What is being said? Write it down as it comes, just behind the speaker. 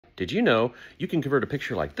Did you know you can convert a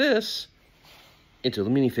picture like this into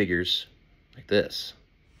minifigures like this?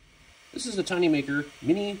 This is the Tiny Maker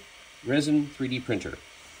Mini Resin 3D printer.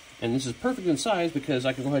 And this is perfect in size because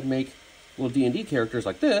I can go ahead and make little D&D characters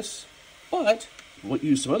like this, but we'll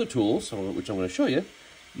use some other tools, which I'm going to show you.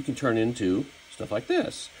 You can turn into stuff like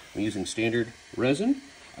this. I'm using standard resin,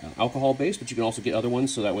 alcohol-based, but you can also get other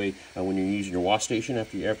ones, so that way when you're using your wash station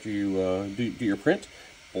after you do your print,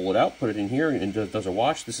 pull it out, put it in here, and does a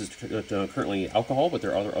wash. This is currently alcohol, but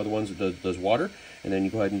there are other ones that does water. And then you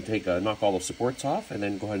go ahead and knock all the supports off, and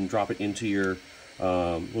then go ahead and drop it into your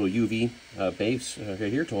little UV base right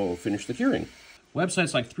here to finish the curing.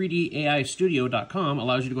 Websites like 3DAIstudio.com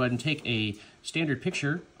allows you to go ahead and take a standard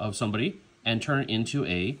picture of somebody and turn it into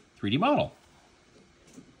a 3D model.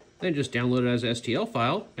 Then just download it as an STL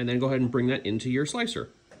file, and then go ahead and bring that into your slicer.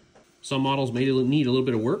 Some models may need a little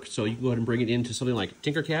bit of work, so you can go ahead and bring it into something like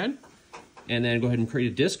Tinkercad, and then go ahead and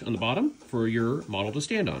create a disk on the bottom for your model to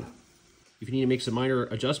stand on. If you need to make some minor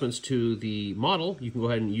adjustments to the model, you can go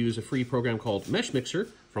ahead and use a free program called Mesh Mixer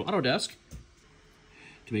from Autodesk.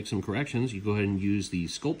 To make some corrections, you go ahead and use the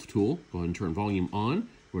Sculpt tool. Go ahead and turn volume on,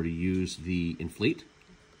 or to use the Inflate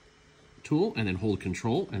tool, and then hold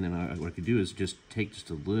Control, and then what I could do is just take just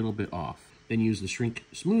a little bit off. Then use the Shrink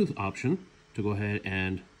Smooth option to go ahead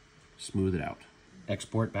and smooth it out.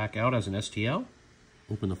 Export back out as an STL.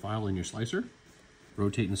 Open the file in your slicer.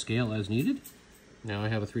 Rotate and scale as needed. Now I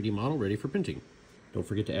have a 3D model ready for printing. Don't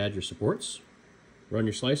forget to add your supports, run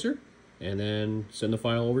your slicer, and then send the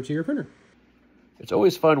file over to your printer. It's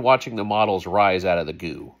always fun watching the models rise out of the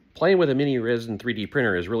goo. Playing with a mini resin 3D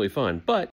printer is really fun, but